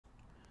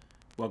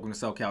Welcome to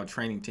SoCal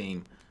Training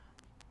Team.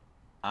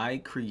 I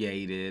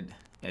created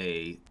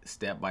a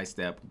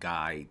step-by-step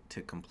guide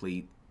to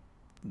complete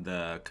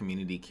the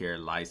community care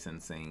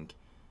licensing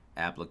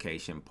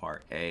application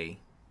part A,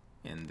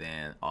 and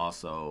then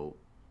also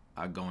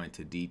I go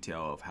into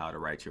detail of how to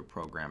write your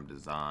program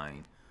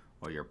design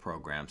or your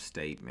program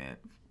statement,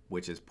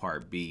 which is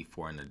part B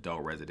for an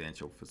adult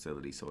residential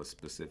facility, so it's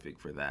specific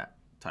for that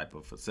type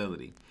of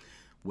facility.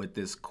 With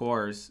this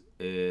course,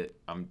 I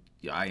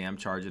am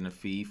charging a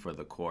fee for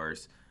the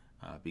course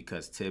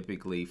because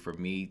typically for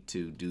me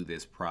to do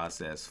this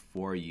process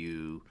for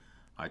you,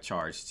 I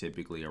charge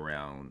typically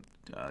around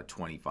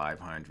 $2,500,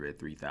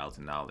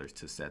 $3,000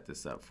 to set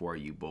this up for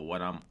you. But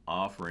what I'm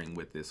offering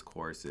with this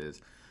course is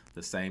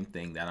the same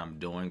thing that I'm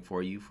doing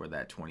for you for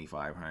that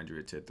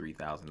 $2,500 to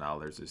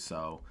 $3,000 or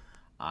so.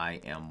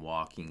 I am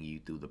walking you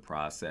through the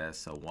process.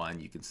 So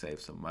one, you can save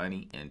some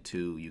money, and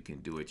two, you can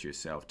do it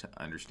yourself to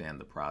understand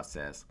the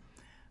process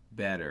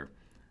better.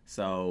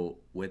 So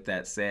with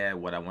that said,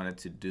 what I wanted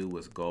to do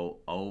was go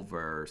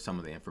over some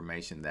of the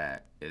information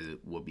that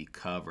will be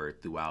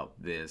covered throughout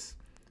this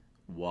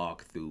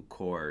walkthrough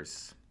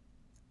course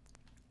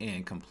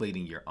in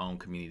completing your own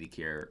community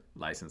care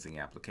licensing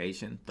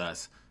application,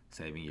 thus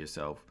saving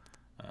yourself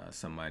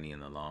some money in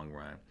the long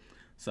run.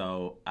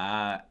 So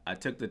I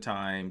took the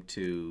time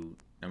to,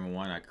 number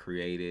one, I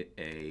created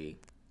a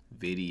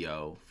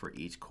video for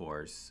each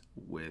course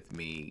with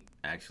me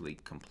actually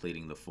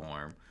completing the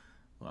form,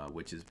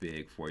 which is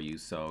big for you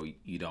so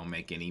you don't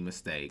make any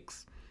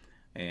mistakes.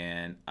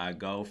 And I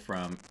go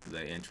from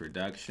the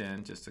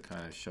introduction just to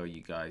kind of show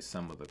you guys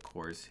some of the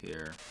course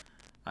here.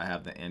 I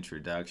have the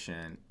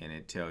introduction, and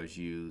it tells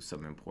you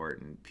some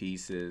important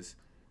pieces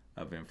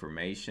of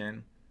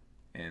information,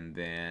 and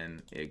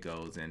then it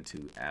goes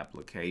into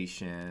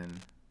application,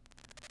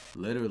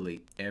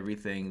 literally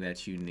everything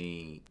that you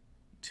need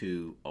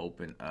to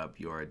open up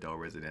your adult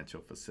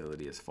residential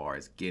facility as far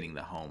as getting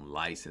the home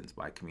licensed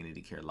by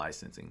community care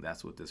licensing.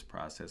 That's what this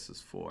process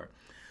is for.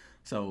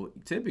 So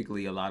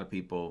typically a lot of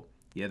people,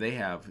 they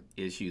have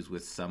issues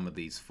with some of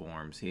these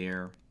forms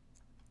here,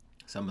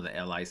 some of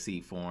the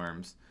LIC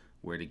forms,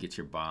 where to get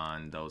your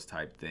bond, those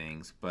type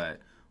things. But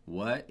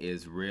what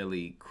is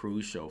really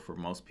crucial for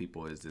most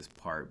people is this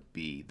part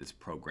B, this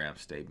program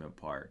statement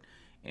part.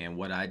 And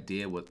what I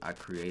did was I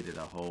created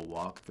a whole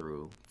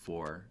walkthrough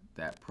for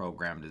that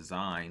program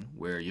design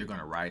where you're going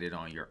to write it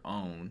on your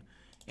own.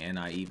 And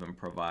I even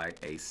provide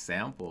a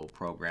sample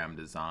program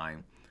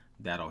design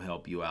that'll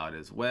help you out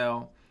as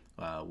well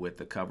with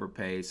the cover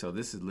page. So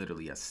this is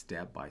literally a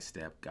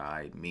step-by-step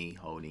guide, me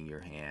holding your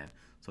hand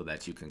so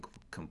that you can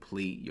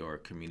complete your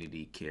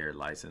community care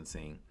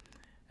licensing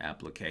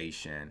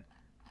application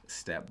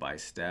step by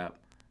step.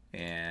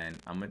 And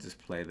I'm gonna just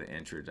play the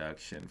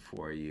introduction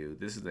for you.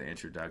 This is the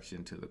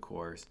introduction to the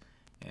course,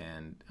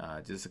 and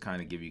just to kind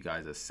of give you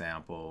guys a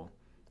sample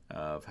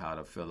of how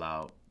to fill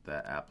out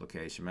the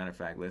application. Matter of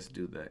fact, let's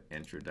do the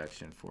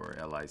introduction for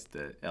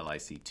the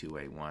LIC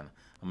 281.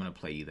 I'm gonna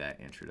play you that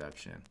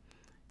introduction,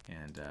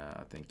 and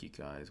I think you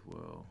guys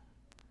will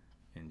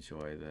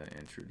enjoy the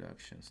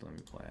introduction. So let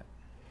me play it.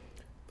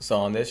 So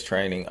on this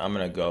training, I'm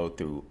going to go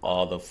through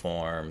all the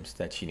forms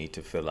that you need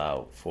to fill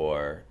out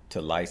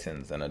to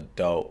license an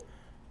adult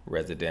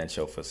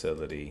residential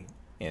facility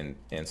in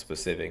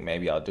specific.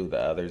 Maybe I'll do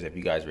the others. If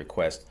you guys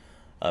request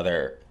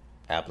other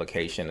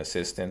application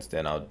assistance,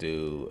 then I'll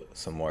do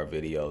some more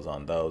videos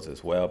on those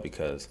as well,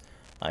 because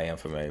I am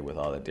familiar with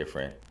all the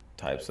different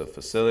types of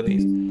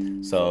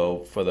facilities.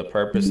 So for the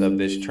purpose of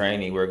this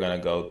training, we're going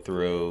to go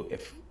through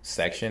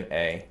section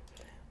A,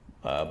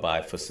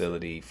 by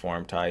facility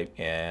form type,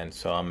 and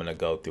so I'm going to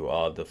go through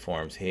all the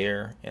forms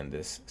here in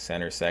this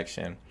center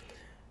section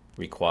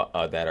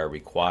that are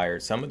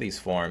required. Some of these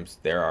forms,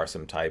 there are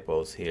some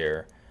typos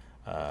here.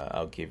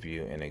 I'll give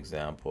you an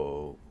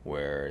example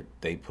where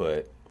they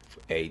put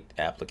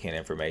applicant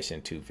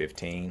information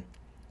 215,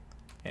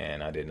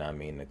 and I did not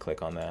mean to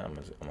click on that. I'm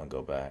gonna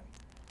go back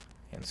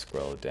and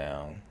scroll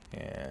down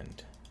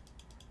and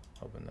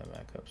open that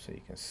back up so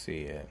you can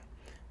see it.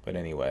 But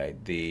anyway,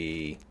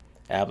 the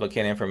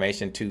applicant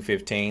information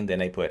 215, then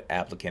they put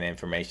applicant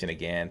information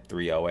again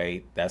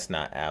 308. That's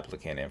not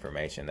applicant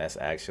information, that's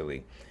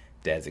actually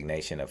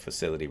designation of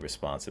facility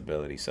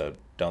responsibility. So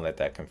don't let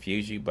that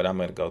confuse you, but I'm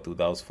going to go through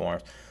those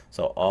forms.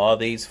 So all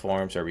these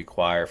forms are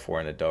required for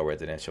an adult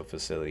residential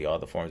facility. All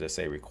the forms that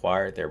say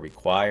required, they're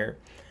required.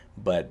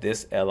 But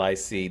this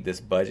LIC, this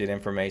budget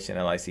information,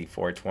 LIC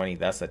 420,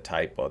 that's a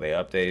typo. They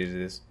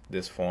updated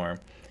this form,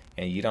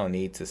 and you don't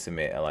need to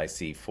submit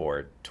LIC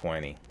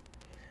 420.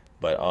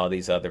 But all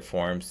these other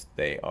forms,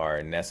 they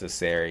are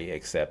necessary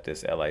except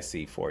this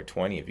LIC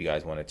 420. If you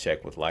guys want to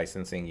check with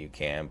licensing, you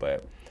can,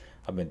 but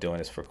I've been doing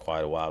this for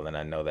quite a while, and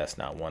I know that's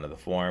not one of the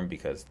form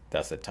because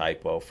that's a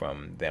typo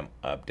from them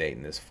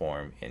updating this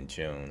form in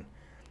June,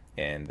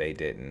 and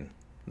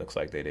looks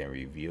like they didn't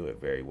review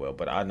it very well.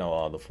 But I know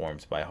all the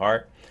forms by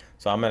heart,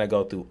 so I'm going to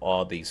go through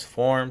all these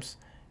forms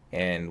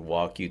and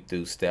walk you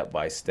through step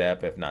by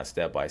step. If not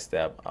step by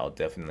step, I'll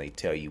definitely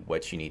tell you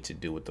what you need to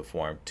do with the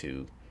form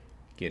to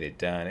get it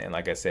done. And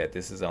like I said,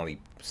 this is only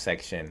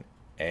section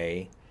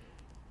A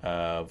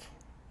of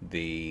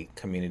the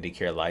community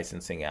care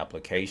licensing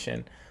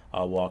application.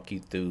 I'll walk you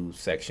through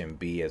section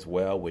B as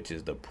well, which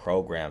is the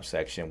program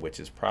section, which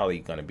is probably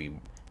going to be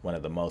one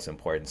of the most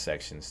important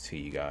sections to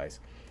you guys.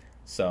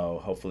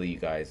 So hopefully you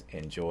guys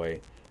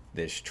enjoy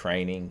this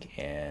training,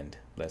 and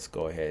let's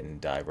go ahead and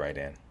dive right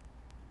in.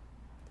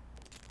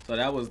 So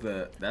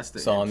that's the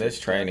So on this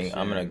training,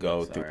 I'm going to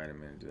go through. Sorry, I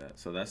didn't mean to do that.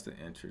 So that's the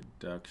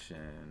introduction.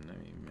 Let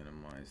me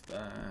minimize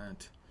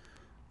that.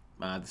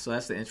 So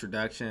that's the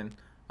introduction.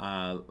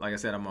 Like I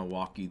said, I'm going to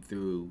walk you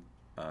through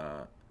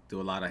do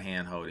a lot of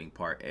hand holding,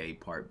 part A,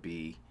 part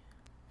B,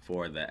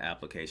 for the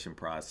application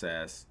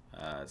process.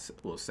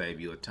 Will save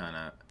you a ton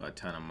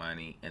of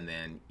money, and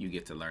then you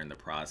get to learn the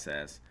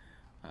process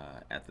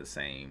at the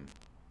same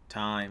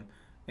time.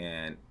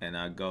 And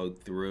I go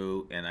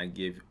through, and I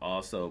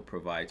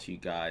provide you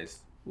guys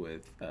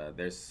with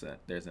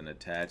there's an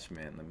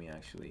attachment. Let me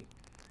actually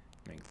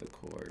make the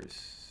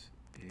course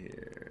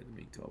here. Let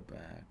me go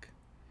back.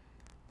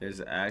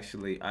 I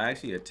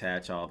actually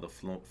attach all the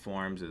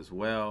forms as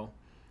well,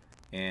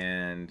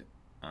 and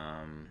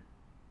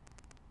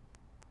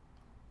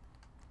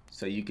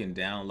so you can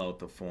download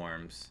the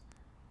forms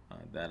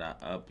that I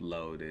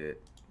uploaded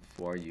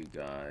for you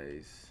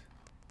guys.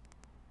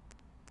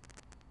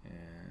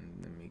 And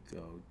let me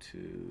go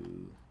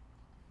to,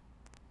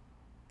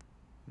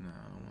 no,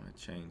 I don't want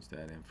to change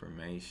that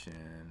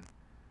information.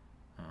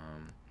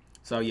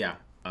 So yeah,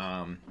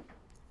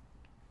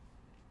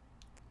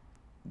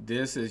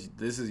 this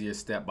is your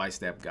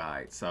step-by-step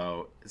guide.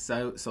 So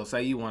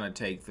say you want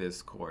to take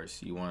this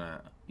course, you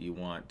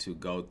want to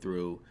go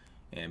through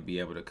and be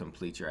able to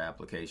complete your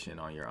application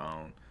on your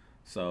own.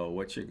 So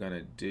what you're going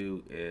to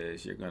do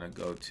is you're going to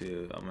go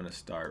to, I'm going to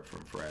start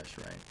from fresh,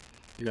 right?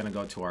 You're going to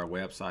go to our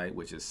website,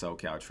 which is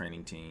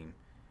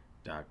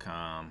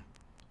SoCalTrainingTeam.com.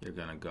 You're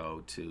going to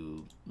go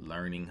to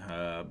Learning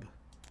Hub.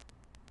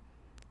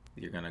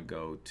 You're going to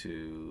go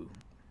to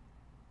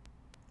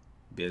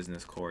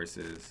Business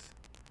Courses.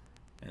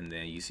 And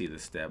then you see the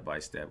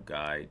step-by-step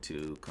guide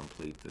to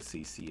complete the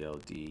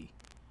CCLD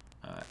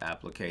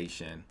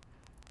application.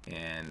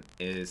 And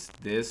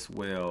this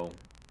will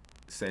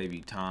save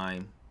you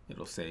time.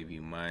 It'll save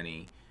you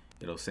money.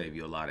 It'll save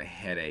you a lot of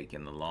headache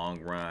in the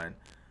long run.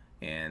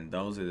 And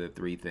those are the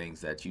three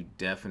things that you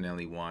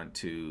definitely want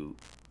to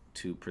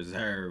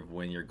preserve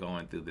when you're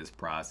going through this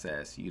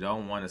process. You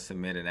don't want to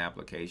submit an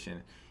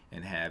application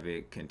and have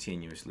it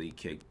continuously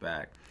kicked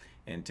back.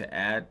 And to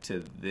add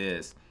to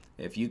this,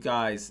 if you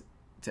guys,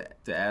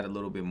 to add a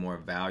little bit more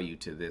value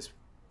to this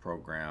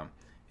program,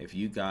 if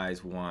you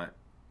guys want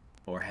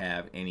or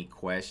have any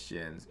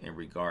questions in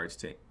regards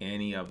to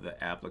any of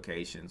the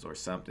applications, or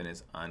something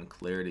is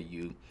unclear to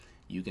you,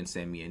 you can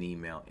send me an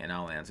email and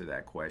I'll answer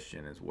that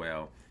question as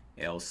well.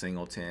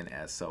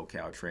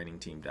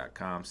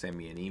 lsingleton@SoCalTrainingTeam.com. Send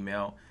me an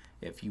email.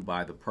 If you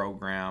buy the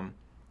program,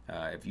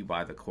 if you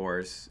buy the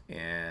course,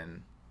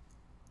 and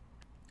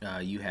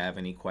you have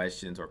any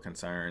questions or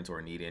concerns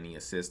or need any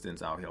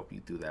assistance, I'll help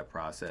you through that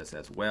process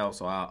as well.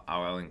 So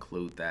I'll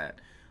include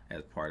that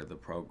as part of the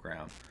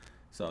program.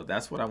 So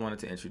that's what I wanted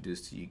to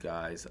introduce to you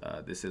guys.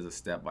 This is a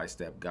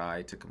step-by-step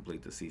guide to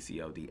complete the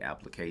CCLD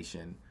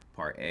application,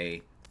 part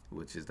A,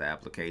 which is the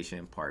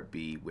application, part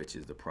B, which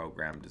is the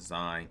program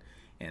design.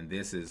 And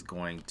this is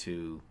going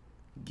to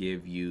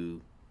give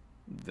you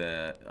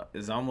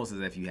it's almost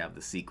as if you have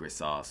the secret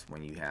sauce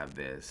when you have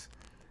this.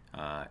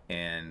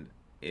 And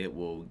it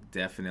will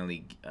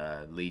definitely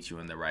lead you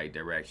in the right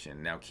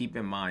direction. Now keep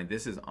in mind,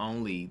 this is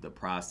only the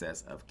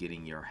process of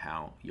getting your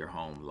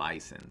home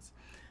license.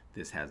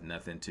 This has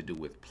nothing to do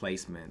with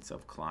placements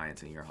of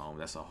clients in your home.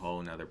 That's a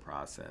whole nother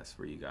process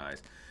for you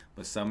guys.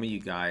 But some of you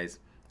guys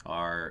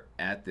are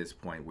at this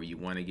point where you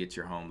want to get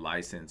your home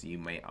license. You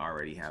may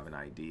already have an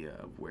idea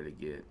of where to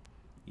get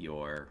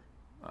your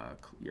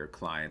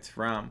clients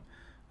from,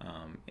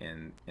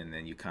 and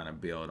then you kind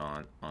of build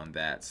on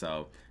that.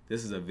 So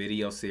this is a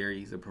video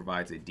series that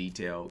provides a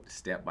detailed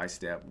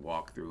step-by-step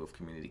walkthrough of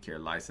community care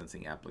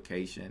licensing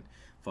application,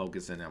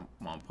 focusing on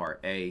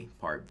part A,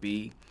 part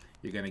B.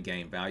 You're going to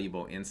gain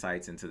valuable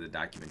insights into the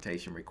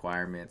documentation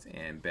requirements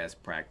and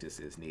best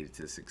practices needed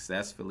to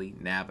successfully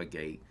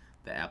navigate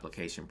the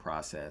application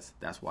process.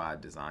 That's why I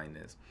designed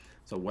this.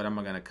 So what am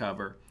I going to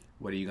cover?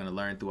 What are you going to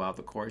learn throughout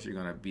the course? You're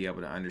going to be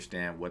able to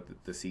understand what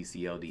the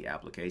CCLD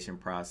application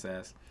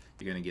process.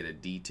 You're going to get a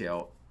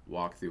detailed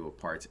walkthrough of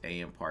parts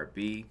A and part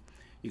B.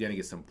 You're going to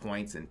get some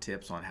points and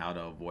tips on how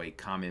to avoid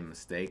common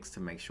mistakes to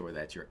make sure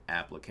that your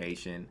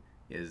application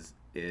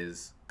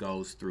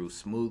goes through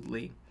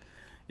smoothly.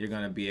 You're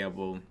going to be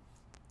able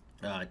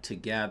to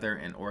gather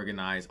and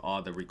organize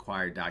all the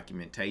required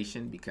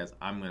documentation, because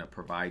I'm going to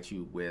provide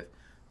you with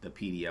the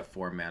PDF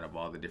format of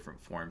all the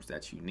different forms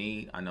that you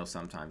need. I know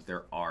sometimes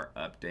there are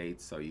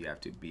updates, so you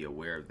have to be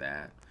aware of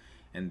that.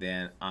 And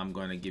then I'm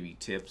going to give you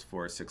tips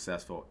for a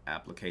successful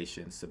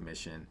application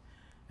submission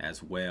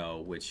as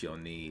well, which you'll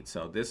need.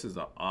 So this is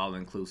an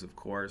all-inclusive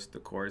course. The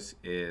course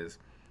is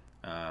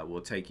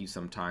will take you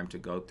some time to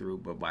go through,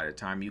 but by the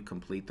time you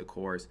complete the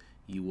course,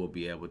 you will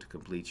be able to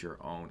complete your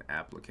own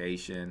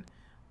application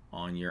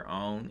on your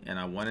own. And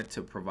I wanted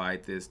to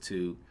provide this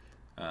to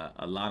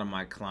a lot of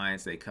my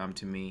clients. They come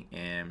to me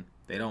and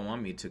they don't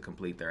want me to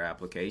complete their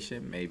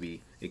application.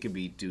 Maybe it could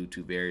be due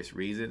to various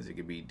reasons. It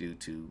could be due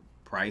to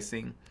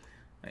pricing,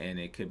 and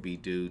it could be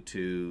due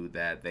to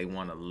that they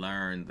want to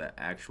learn the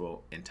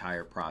actual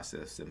entire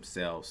process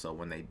themselves. So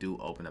when they do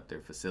open up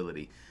their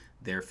facility,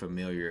 they're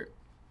familiar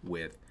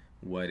with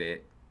what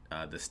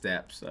the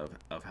steps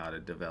of how to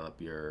develop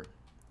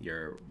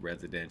your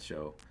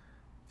residential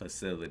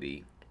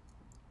facility.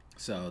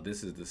 So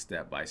this is the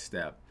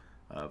step-by-step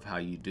of how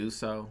you do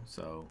so.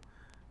 So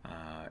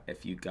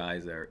if you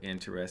guys are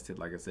interested,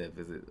 like I said,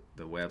 visit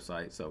the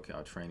website,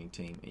 SoCal Training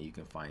Team, and you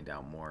can find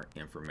out more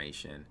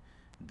information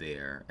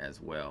there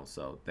as well.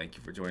 So thank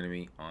you for joining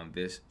me on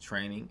this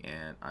training,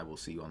 and I will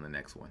see you on the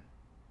next one.